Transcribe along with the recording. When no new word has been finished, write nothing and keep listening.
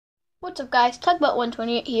What's up guys,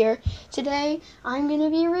 Talkbout128 here. Today I'm going to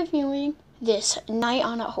be reviewing this Knight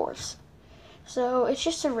on a Horse. So it's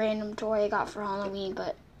just a random toy I got for Halloween,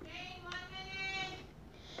 but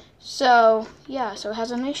so yeah, so it has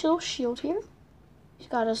a nice little shield here. He's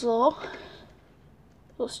got his little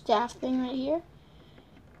staff thing right here.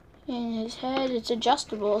 And his head, it's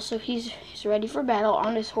adjustable, so he's ready for battle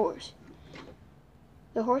on his horse.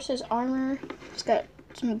 The horse has armor, it's got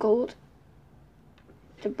some gold.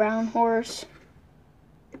 The brown horse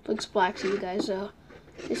looks black to you guys, so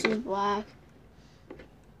this is black.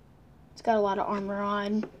 It's got a lot of armor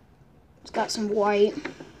on. It's got some white.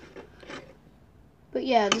 But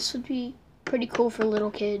yeah, this would be pretty cool for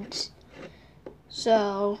little kids.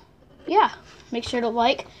 So yeah, make sure to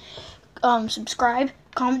like, subscribe,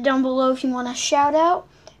 comment down below if you want a shout out.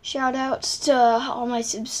 Shout outs to all my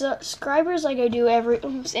subscribers like I do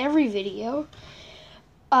almost every video.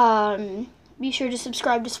 Be sure to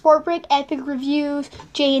subscribe to Sport Brick, Epic Reviews,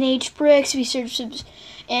 J&H Bricks. Be sure to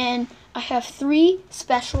and I have 3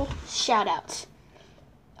 special shoutouts.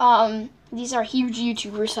 These are huge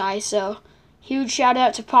YouTuber size, so huge shout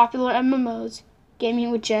out to Popular MMOs,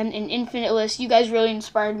 Gaming with Jen, and Infinite List. You guys really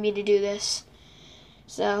inspired me to do this.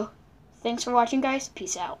 So, thanks for watching, guys.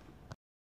 Peace out.